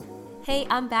Hey,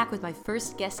 I'm back with my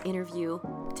first guest interview.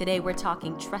 Today we're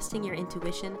talking trusting your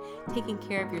intuition, taking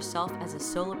care of yourself as a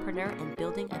solopreneur, and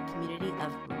building a community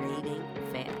of raving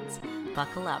fans.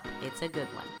 Buckle up, it's a good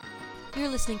one. You're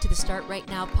listening to the Start Right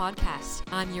Now podcast.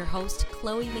 I'm your host,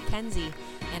 Chloe McKenzie,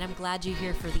 and I'm glad you're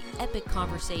here for the epic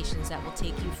conversations that will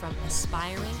take you from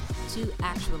aspiring to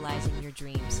actualizing your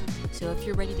dreams. So if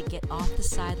you're ready to get off the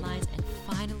sidelines and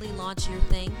finally launch your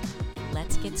thing,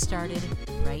 let's get started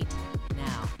right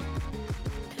now.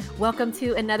 Welcome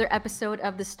to another episode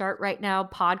of the Start Right Now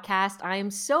podcast. I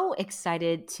am so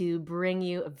excited to bring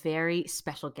you a very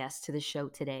special guest to the show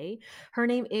today. Her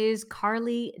name is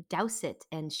Carly Dowsett,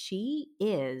 and she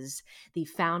is the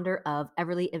founder of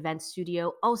Everly Event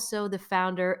Studio, also the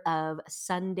founder of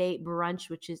Sunday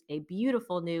Brunch, which is a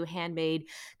beautiful new handmade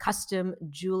custom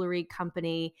jewelry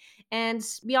company. And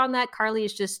beyond that, Carly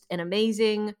is just an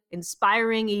amazing,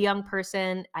 inspiring young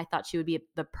person. I thought she would be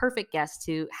the perfect guest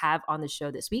to have on the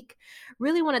show this week.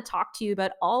 Really want to talk to you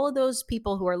about all of those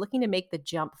people who are looking to make the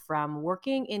jump from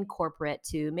working in corporate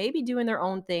to maybe doing their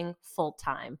own thing full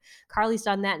time. Carly's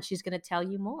done that and she's going to tell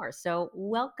you more. So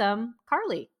welcome,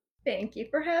 Carly. Thank you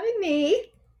for having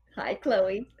me. Hi,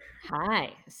 Chloe.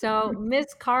 Hi. So,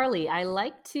 Miss Carly, I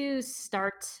like to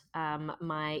start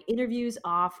my interviews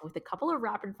off with a couple of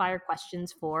rapid fire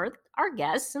questions for our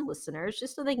guests and listeners,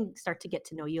 just so they can start to get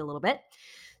to know you a little bit.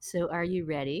 So, are you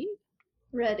ready?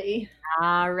 Ready.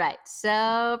 All right.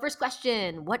 So, first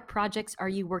question, what projects are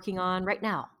you working on right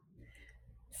now?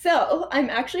 So, I'm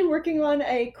actually working on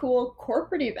a cool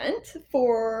corporate event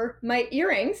for my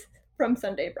earrings from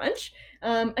Sunday Brunch.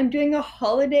 I'm doing a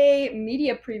holiday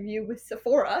media preview with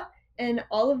Sephora, and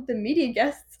all of the media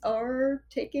guests are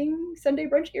taking Sunday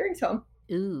Brunch earrings home.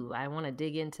 Ooh, I want to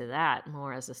dig into that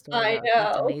more as the story I goes. know.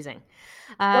 That's amazing.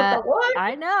 What?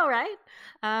 I know,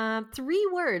 right? 3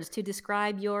 words to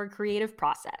describe your creative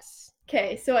process.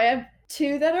 Okay, so I have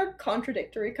 2 that are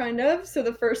contradictory, kind of. So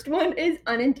the first one is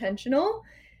unintentional.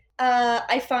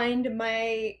 I find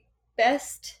my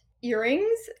best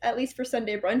earrings, at least for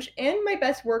Sunday Brunch, and my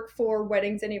best work for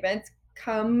weddings and events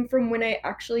come from when I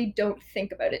actually don't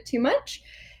think about it too much.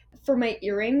 For my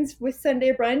earrings with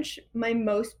Sunday Brunch, my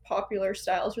most popular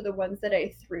styles are the ones that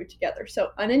I threw together. So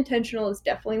unintentional is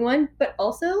definitely one, but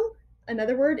also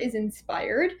another word is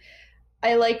inspired.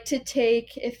 I like to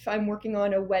take, if I'm working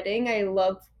on a wedding, I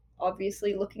love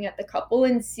obviously looking at the couple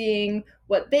and seeing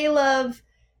what they love,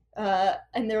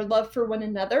 and their love for one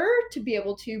another, to be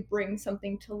able to bring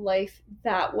something to life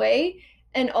that way.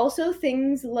 And also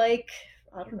things like,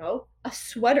 I don't know, a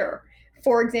sweater.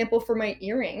 For example, for my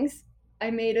earrings,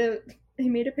 I made a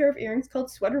pair of earrings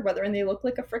called Sweater Weather, and they look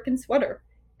like a freaking sweater.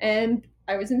 And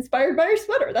I was inspired by her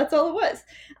sweater. That's all it was.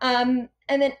 And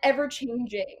then ever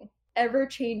changing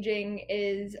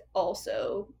is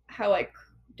also how I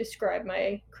describe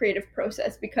my creative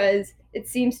process, because it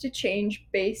seems to change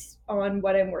based on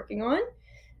what I'm working on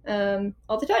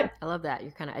all the time. I love that.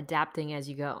 You're kind of adapting as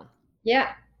you go.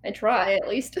 Yeah, I try at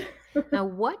least. Now,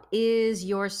 what is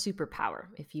your superpower,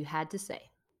 if you had to say?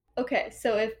 Okay,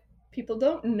 so if people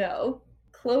don't know,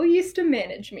 Chloe used to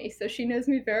manage me, so she knows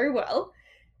me very well.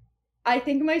 I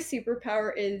think my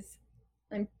superpower is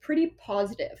I'm pretty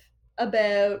positive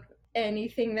about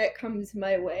anything that comes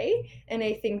my way, and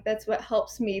I think that's what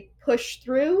helps me push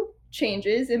through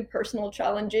changes and personal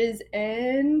challenges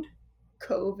and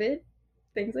COVID,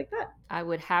 things like that. I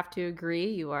would have to agree.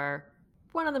 You are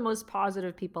one of the most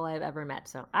positive people I've ever met,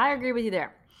 so I agree with you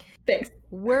there. Thanks.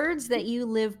 Words that you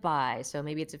live by. So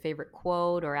maybe it's a favorite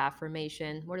quote or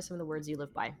affirmation. What are some of the words you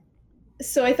live by?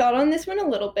 So I thought on this one a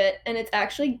little bit, and it's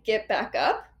actually get back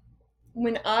up.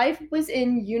 When I was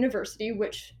in university,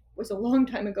 which was a long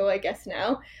time ago, I guess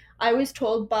now, I was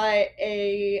told by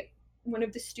one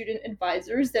of the student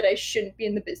advisors that I shouldn't be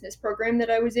in the business program that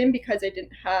I was in because I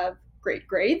didn't have great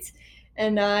grades.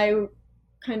 And I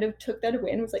kind of took that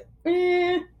away and was like,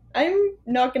 I'm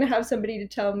not going to have somebody to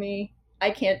tell me I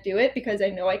can't do it, because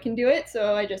I know I can do it.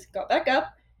 So I just got back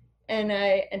up and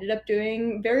I ended up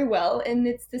doing very well. And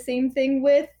it's the same thing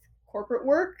with corporate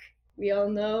work. We all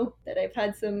know that I've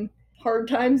had some hard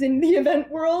times in the event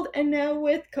world, and now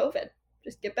with COVID,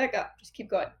 just get back up, just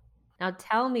keep going. Now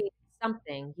tell me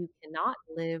something you cannot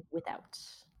live without.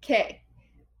 Okay,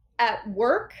 at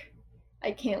work, I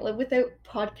can't live without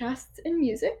podcasts and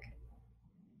music.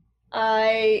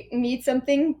 I need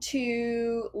something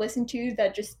to listen to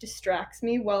that just distracts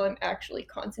me while I'm actually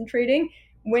concentrating.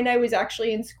 When I was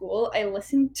actually in school, I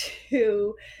listened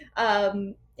to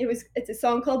it's a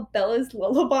song called Bella's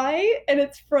Lullaby, and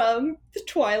it's from the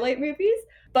Twilight movies,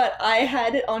 but I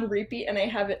had it on repeat and I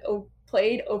have it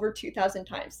played over 2,000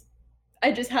 times.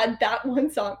 I just had that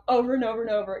one song over and over and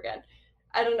over again.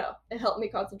 I don't know. It helped me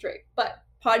concentrate. But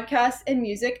podcasts and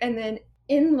music, and then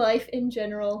in life in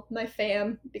general, my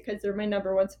fam, because they're my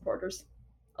number one supporters.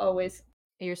 Always.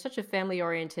 You're such a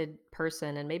family-oriented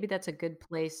person, and maybe that's a good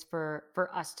place for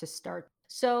us to start.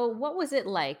 So, what was it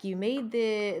like? You made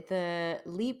the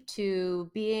leap to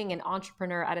being an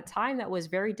entrepreneur at a time that was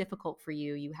very difficult for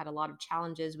you. You had a lot of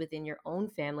challenges within your own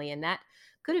family, and that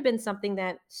could have been something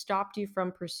that stopped you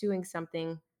from pursuing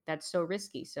something that's so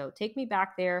risky. So, take me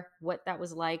back there, what that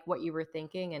was like, what you were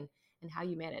thinking, and how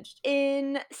you managed.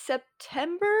 In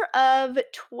September of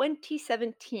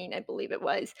 2017, I believe it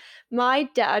was, my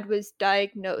dad was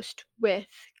diagnosed with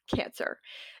cancer.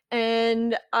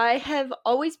 And I have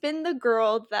always been the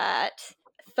girl that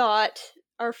thought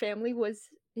our family was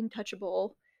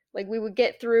untouchable. Like, we would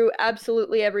get through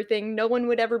absolutely everything. No one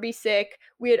would ever be sick.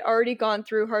 We had already gone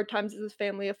through hard times as a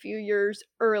family a few years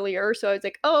earlier. So I was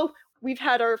like, oh, we've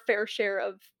had our fair share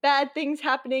of bad things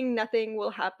happening. Nothing will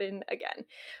happen again.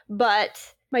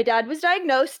 But my dad was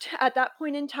diagnosed. At that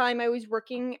point in time, I was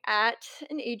working at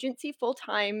an agency full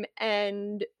time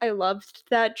and I loved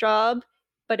that job,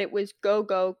 but it was go,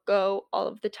 go, go all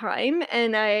of the time.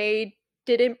 And I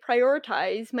didn't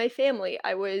prioritize my family.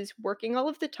 I was working all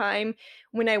of the time.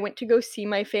 When I went to go see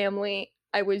my family,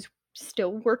 I was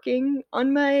still working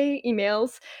on my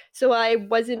emails. So I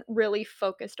wasn't really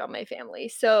focused on my family.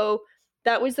 So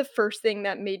that was the first thing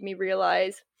that made me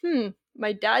realize,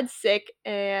 my dad's sick,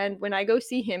 and when I go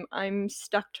see him, I'm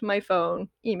stuck to my phone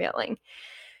emailing.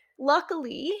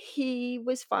 Luckily, he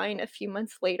was fine a few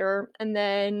months later, and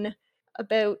then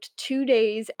about 2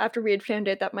 days after we had found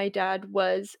out that my dad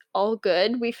was all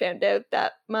good, we found out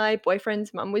that my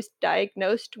boyfriend's mom was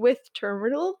diagnosed with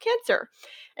terminal cancer,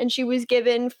 and she was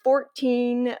given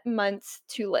 14 months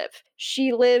to live.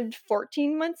 She lived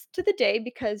 14 months to the day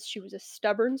because she was a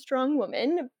stubborn, strong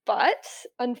woman, but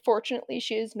unfortunately,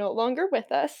 she is no longer with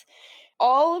us.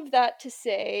 All of that to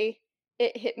say,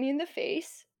 it hit me in the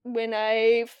face when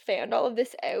I found all of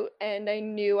this out, and I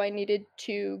knew I needed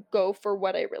to go for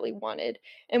what I really wanted.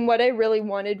 And what I really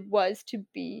wanted was to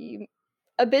be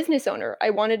a business owner. I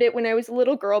wanted it when I was a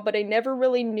little girl, but I never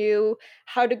really knew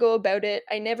how to go about it.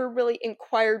 I never really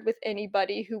inquired with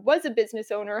anybody who was a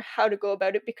business owner how to go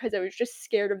about it because I was just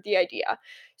scared of the idea.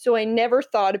 So I never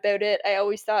thought about it. I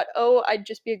always thought, oh, I'd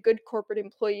just be a good corporate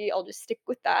employee. I'll just stick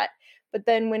with that. But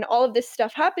then when all of this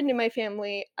stuff happened in my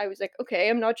family, I was like, okay,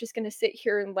 I'm not just going to sit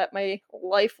here and let my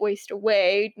life waste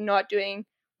away not doing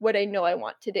what I know I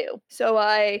want to do. So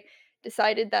I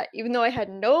decided that even though I had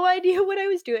no idea what I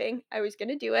was doing, I was going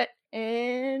to do it.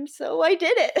 And so I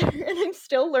did it. And I'm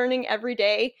still learning every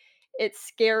day. It's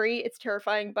scary, it's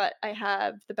terrifying, but I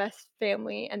have the best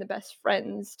family and the best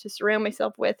friends to surround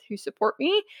myself with who support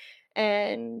me.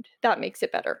 And that makes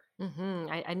it better.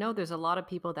 I know there's a lot of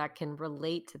people that can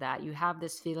relate to that. You have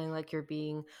this feeling like you're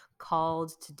being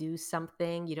called to do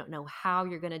something. You don't know how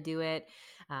you're going to do it.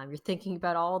 You're thinking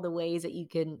about all the ways that you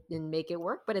can make it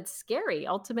work, but it's scary.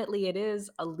 Ultimately, it is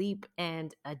a leap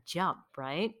and a jump,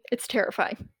 right? It's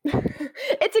terrifying.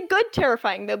 It's a good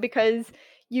terrifying though, because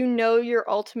you know you're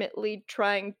ultimately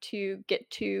trying to get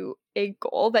to a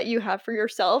goal that you have for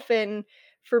yourself, and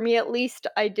for me at least,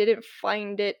 I didn't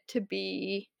find it to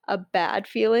be a bad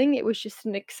feeling. It was just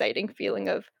an exciting feeling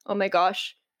of, "Oh my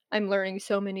gosh, I'm learning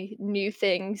so many new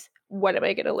things. What am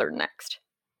I gonna learn next?"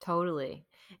 Totally.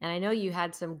 And I know you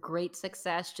had some great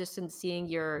success just in seeing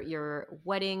your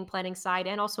wedding planning side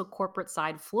and also corporate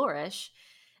side flourish.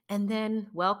 And then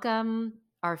welcome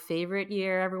our favorite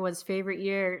year, everyone's favorite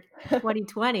year,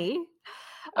 2020.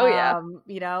 Oh, yeah.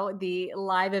 The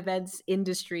live events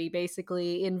industry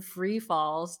basically in free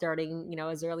fall starting,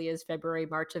 as early as February,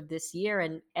 March of this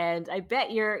year. And I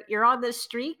bet you're on this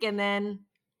streak and then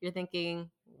you're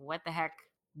thinking, what the heck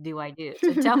do I do?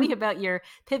 So tell me about your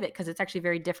pivot because it's actually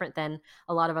very different than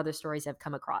a lot of other stories I've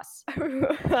come across.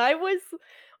 I was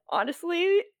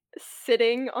honestly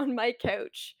sitting on my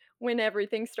couch when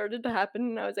everything started to happen,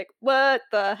 and I was like, "What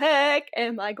the heck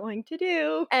am I going to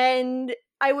do?" And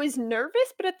I was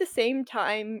nervous, but at the same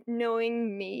time,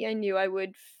 knowing me, I knew I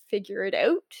would figure it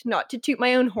out. Not to toot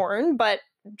my own horn, but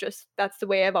just that's the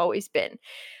way I've always been.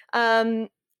 Um,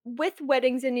 with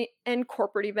weddings and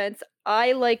corporate events,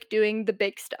 I like doing the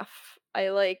big stuff. I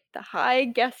like the high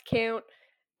guest count,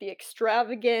 the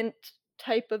extravagant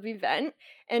type of event,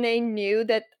 and I knew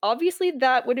that obviously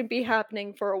that wouldn't be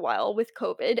happening for a while with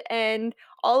COVID, and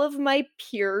all of my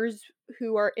peers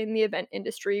who are in the event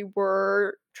industry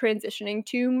were transitioning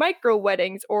to micro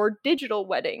weddings or digital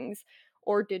weddings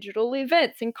or digital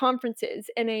events and conferences.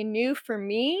 And I knew for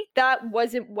me that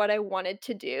wasn't what I wanted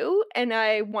to do. And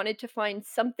I wanted to find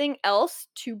something else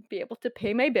to be able to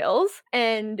pay my bills.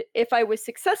 And if I was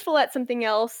successful at something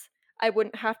else, I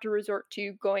wouldn't have to resort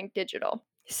to going digital.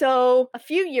 So a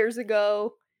few years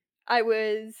ago, I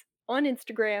was on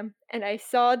Instagram and I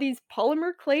saw these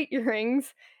polymer clay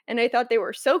earrings and I thought they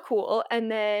were so cool. And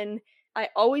then I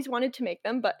always wanted to make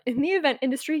them, but in the event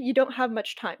industry, you don't have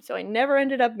much time. So I never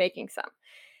ended up making some.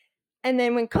 And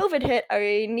then when COVID hit,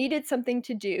 I needed something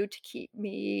to do to keep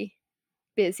me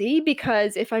busy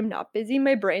because if I'm not busy,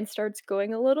 my brain starts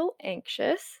going a little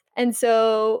anxious. And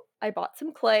so I bought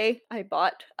some clay. I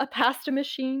bought a pasta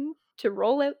machine to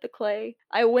roll out the clay.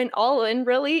 I went all in,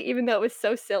 really, even though it was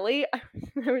so silly.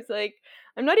 I was like,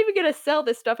 I'm not even going to sell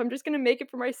this stuff. I'm just going to make it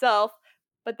for myself.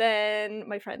 But then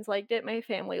my friends liked it, my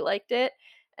family liked it.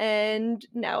 And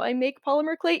now I make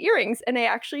polymer clay earrings. And I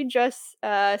actually just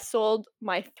sold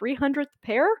my 300th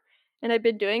pair. And I've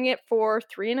been doing it for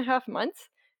 3.5 months.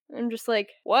 I'm just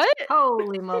like, "What?"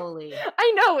 Holy moly.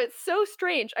 I know, it's so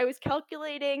strange. I was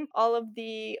calculating all of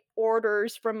the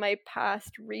orders from my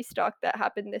past restock that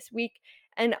happened this week,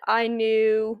 and I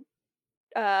knew,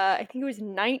 I think it was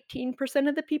 19%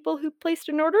 of the people who placed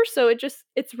an order, so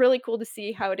it's really cool to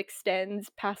see how it extends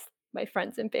past my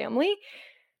friends and family.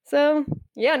 So,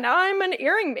 yeah, now I'm an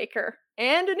earring maker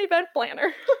and an event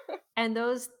planner. And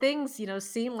those things,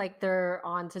 seem like they're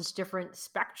on such different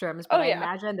spectrums, but Oh, I yeah,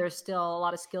 imagine there's still a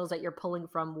lot of skills that you're pulling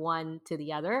from one to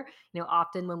the other.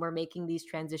 Often when we're making these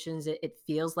transitions, it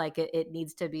feels like it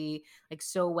needs to be like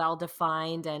so well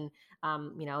defined. And,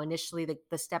 initially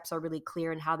the steps are really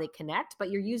clear in how they connect, but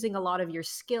you're using a lot of your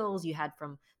skills you had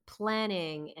from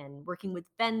planning and working with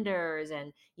vendors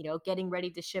and, getting ready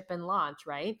to ship and launch,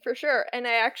 right? for sure, and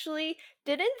I actually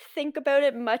didn't think about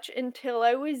it much until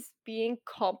I was being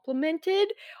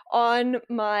complimented on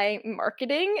my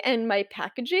marketing and my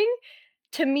packaging.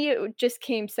 To me, it just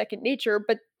came second nature,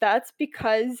 but that's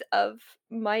because of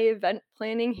my event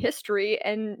planning history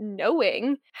and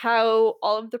knowing how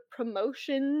all of the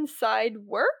promotion side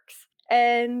works.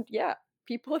 And yeah,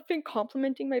 people have been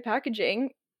complimenting my packaging,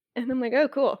 and I'm like, "Oh,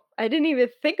 cool. I didn't even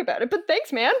think about it, but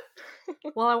thanks, man."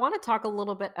 Well, I want to talk a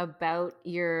little bit about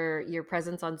your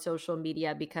presence on social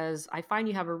media because I find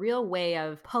you have a real way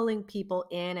of pulling people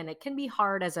in, and it can be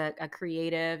hard as a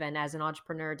creative and as an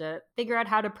entrepreneur to figure out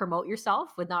how to promote yourself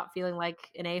with not feeling like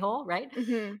an a-hole, right?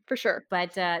 For sure.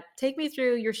 But take me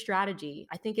through your strategy.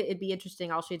 I think it'd be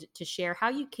interesting also to share how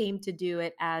you came to do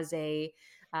it as a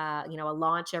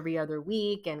launch every other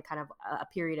week and kind of a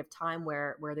period of time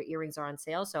where the earrings are on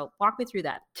sale. So walk me through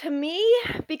that. To me,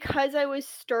 because I was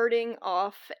starting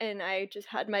off and I just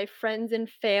had my friends and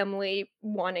family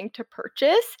wanting to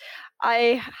purchase,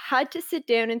 I had to sit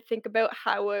down and think about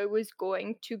how I was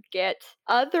going to get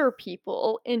other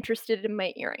people interested in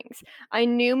my earrings. I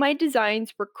knew my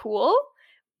designs were cool,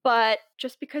 but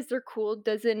just because they're cool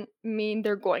doesn't mean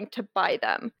they're going to buy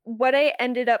them. What I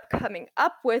ended up coming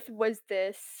up with was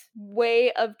this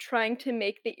way of trying to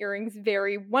make the earrings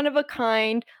very one of a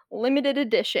kind, limited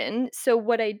edition. So,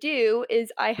 what I do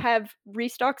is I have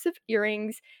restocks of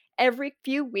earrings every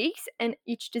few weeks, and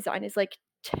each design is like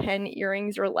 10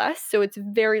 earrings or less. So, it's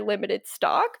very limited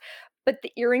stock. But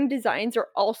the earring designs are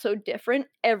also different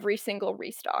every single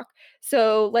restock.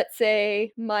 So let's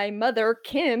say my mother,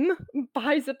 Kim,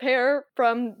 buys a pair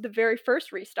from the very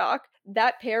first restock.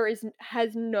 That pair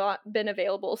has not been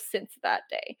available since that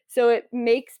day. So it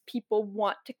makes people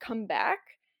want to come back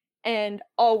and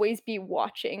always be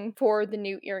watching for the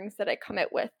new earrings that I come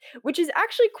out with, which is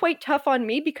actually quite tough on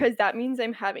me because that means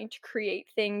I'm having to create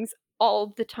things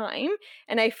all the time.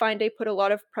 And I find I put a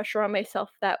lot of pressure on myself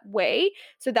that way.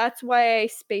 So that's why I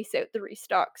space out the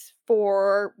restocks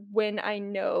for when I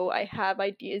know I have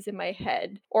ideas in my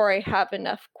head or I have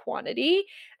enough quantity,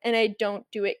 and I don't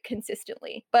do it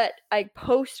consistently. But I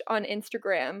post on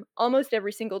Instagram almost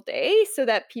every single day so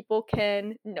that people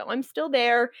can know I'm still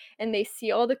there and they see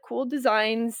all the cool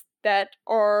designs that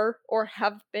are or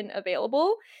have been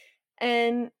available.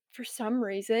 And for some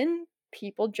reason,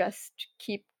 people just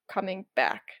keep coming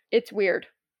back. It's weird.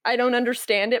 I don't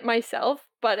understand it myself,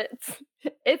 but it's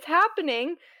it's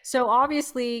happening. So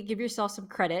obviously, give yourself some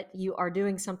credit. You are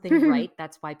doing something right.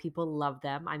 That's why people love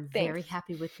them. I'm very Thanks.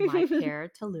 happy with my pair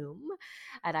Tulum,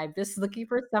 and I'm just looking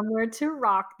for somewhere to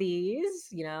rock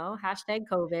these. Hashtag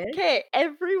COVID. Okay,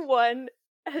 everyone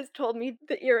has told me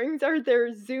the earrings are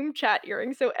their Zoom chat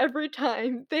earrings. So every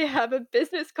time they have a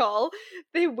business call,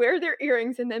 they wear their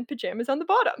earrings and then pajamas on the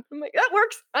bottom. I'm like, that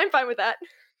works. I'm fine with that.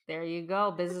 There you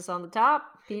go. Business on the top,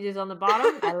 PJs on the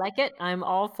bottom. I like it. I'm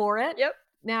all for it. Yep.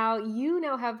 Now, you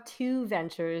now have two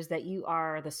ventures that you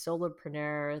are the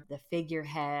solopreneur, the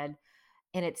figurehead.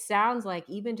 And it sounds like,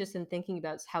 even just in thinking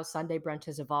about how Sunday Brunch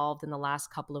has evolved in the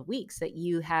last couple of weeks, that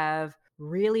you have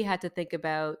really had to think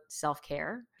about self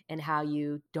care and how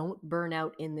you don't burn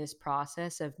out in this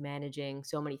process of managing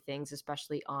so many things,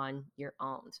 especially on your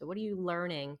own. So, what are you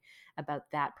learning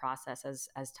about that process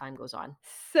as time goes on?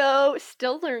 So,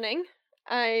 still learning.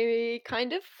 I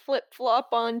kind of flip flop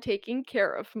on taking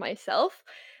care of myself.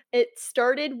 It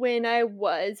started when I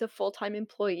was a full time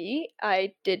employee.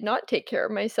 I did not take care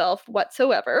of myself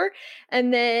whatsoever.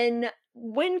 And then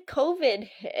when COVID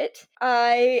hit,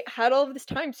 I had all of this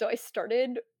time. So I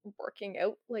started working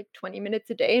out like 20 minutes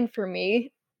a day. And for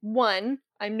me, one,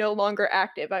 I'm no longer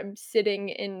active. I'm sitting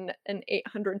in an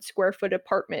 800 square foot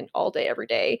apartment all day, every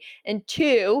day. And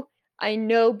two, I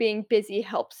know being busy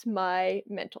helps my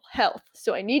mental health.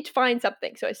 So I need to find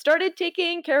something. So I started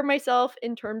taking care of myself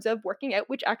in terms of working out,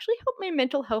 which actually helped my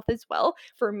mental health as well.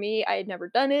 For me, I had never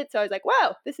done it. So I was like,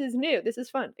 wow, this is new. This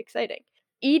is fun, exciting.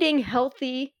 Eating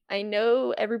healthy. I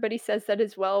know everybody says that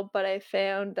as well, but I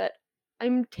found that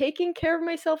I'm taking care of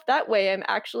myself that way. I'm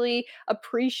actually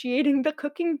appreciating the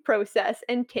cooking process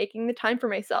and taking the time for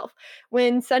myself.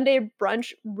 When Sunday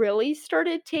brunch really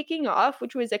started taking off,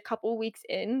 which was a couple weeks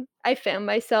in, I found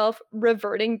myself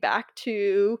reverting back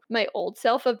to my old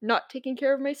self of not taking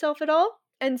care of myself at all.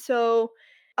 And so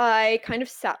I kind of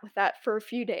sat with that for a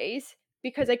few days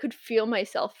because I could feel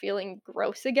myself feeling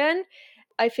gross again.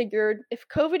 I figured if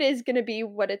COVID is going to be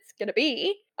what it's going to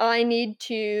be, I need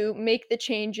to make the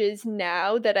changes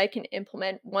now that I can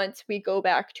implement once we go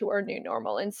back to our new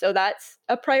normal. And so that's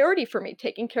a priority for me,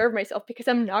 taking care of myself because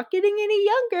I'm not getting any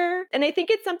younger. And I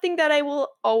think it's something that I will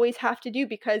always have to do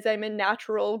because I'm a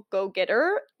natural go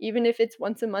getter. Even if it's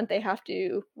once a month, I have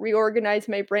to reorganize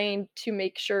my brain to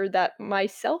make sure that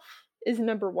myself is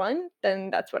number one, then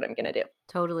that's what I'm going to do.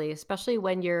 Totally, especially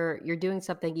when you're doing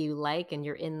something you like and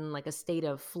you're in like a state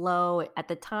of flow. At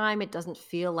the time, it doesn't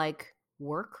feel like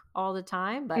work all the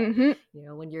time, but Hmm.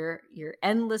 when you're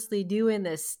endlessly doing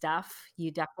this stuff,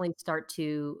 you definitely start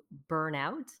to burn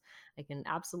out. I can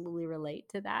absolutely relate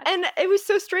to that. And it was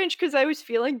so strange because I was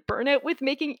feeling burnout with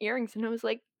making earrings, and I was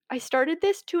like, I started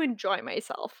this to enjoy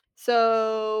myself.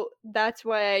 So that's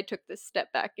why I took this step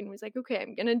back and was like, okay,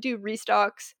 I'm gonna do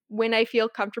restocks when I feel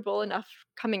comfortable enough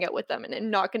coming out with them. And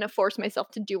I'm not gonna force myself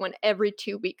to do one every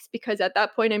 2 weeks because at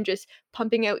that point I'm just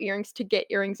pumping out earrings to get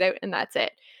earrings out and that's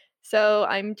it. So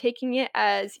I'm taking it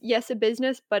as, yes, a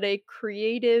business, but a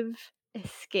creative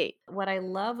escape. What I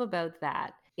love about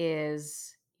that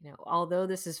is, although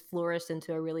this has flourished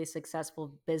into a really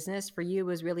successful business, for you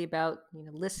was really about,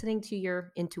 listening to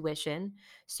your intuition,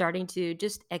 starting to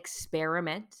just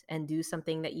experiment and do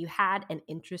something that you had an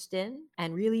interest in,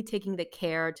 and really taking the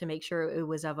care to make sure it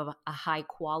was of a high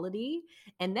quality.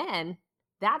 And then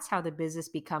that's how the business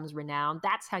becomes renowned.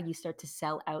 That's how you start to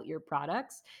sell out your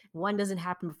products. One doesn't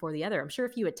happen before the other. I'm sure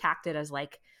if you attacked it as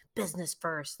like business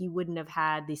first, you wouldn't have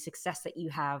had the success that you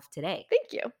have today.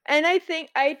 Thank you. And I think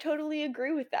I totally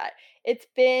agree with that. It's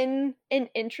been an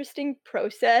interesting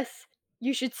process.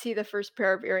 You should see the first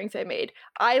pair of earrings I made.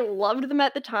 I loved them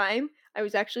at the time. I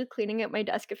was actually cleaning out my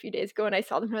desk a few days ago and I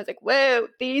saw them and I was like, whoa,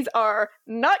 these are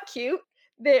not cute.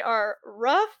 They are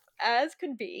rough as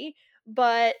could be.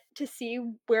 But to see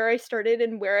where I started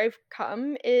and where I've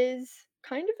come is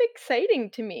kind of exciting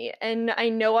to me. And I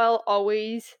know I'll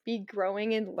always be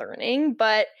growing and learning,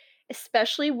 but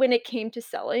especially when it came to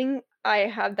selling, I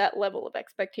have that level of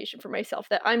expectation for myself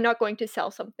that I'm not going to sell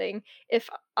something if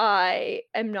I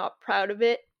am not proud of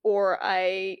it or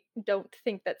I don't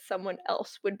think that someone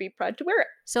else would be proud to wear it.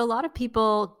 So a lot of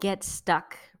people get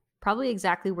stuck probably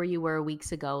exactly where you were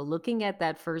weeks ago, looking at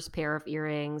that first pair of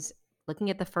earrings,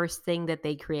 looking at the first thing that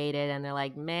they created, and they're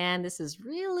like, man, this is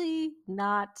really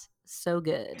not so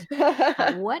good.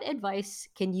 What advice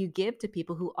can you give to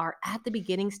people who are at the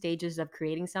beginning stages of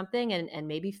creating something and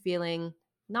maybe feeling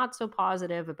not so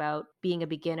positive about being a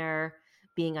beginner,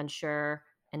 being unsure,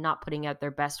 and not putting out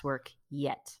their best work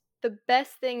yet? The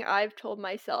best thing I've told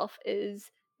myself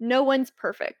is no one's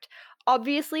perfect.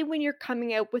 Obviously, when you're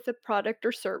coming out with a product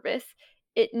or service,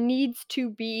 it needs to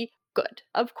be good,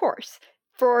 of course,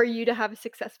 for you to have a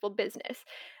successful business.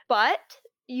 But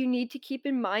you need to keep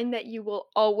in mind that you will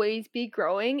always be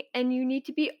growing and you need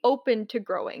to be open to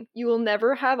growing. You will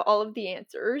never have all of the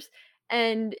answers.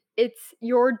 And it's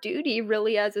your duty,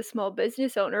 really, as a small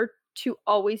business owner, to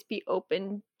always be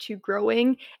open to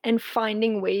growing and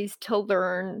finding ways to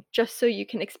learn just so you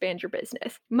can expand your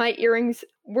business. My earrings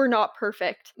were not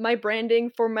perfect. My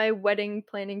branding for my wedding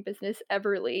planning business,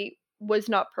 Everly, was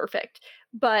not perfect.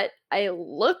 But I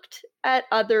looked at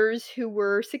others who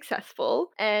were successful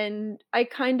and I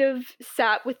kind of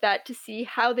sat with that to see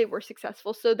how they were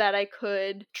successful so that I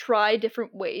could try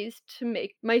different ways to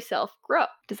make myself grow.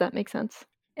 Does that make sense?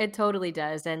 It totally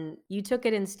does. And you took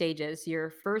it in stages. Your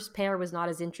first pair was not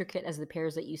as intricate as the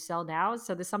pairs that you sell now.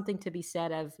 So there's something to be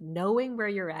said of knowing where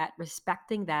you're at,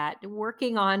 respecting that,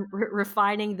 working on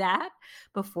refining that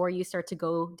before you start to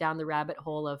go down the rabbit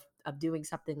hole of doing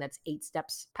something that's 8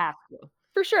 steps past you.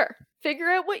 For sure. Figure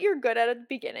out what you're good at the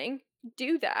beginning,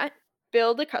 do that,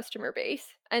 build a customer base,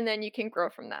 and then you can grow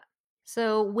from that.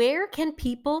 So, where can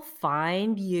people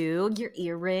find you, your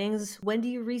earrings? When do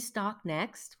you restock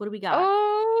next? What do we got?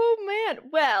 Oh man.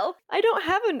 Well, I don't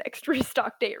have an extra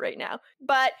restock date right now,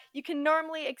 but you can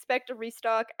normally expect a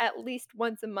restock at least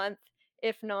once a month,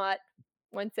 if not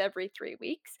once every 3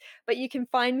 weeks. But you can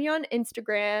find me on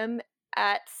Instagram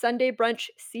at Sunday Brunch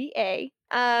CA.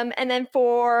 And then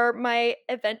for my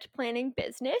event planning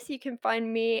business, you can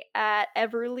find me at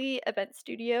Everlee Event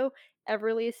Studio.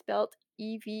 Everlee is spelled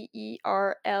Everlee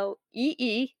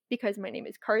because my name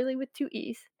is Carly with 2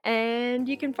 E's. And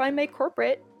you can find my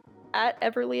corporate at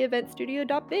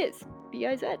everleeeventstudio.biz,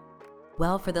 B-I-Z.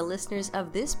 Well, for the listeners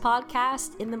of this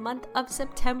podcast, in the month of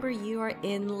September, you are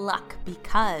in luck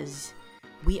because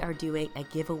we are doing a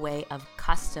giveaway of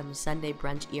custom Sunday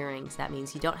Brunch earrings. That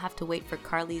means you don't have to wait for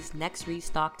Carly's next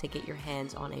restock to get your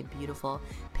hands on a beautiful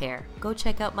pair. Go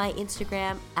check out my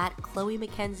Instagram at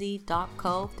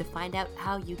chloemackenzie.co to find out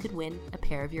how you could win a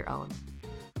pair of your own.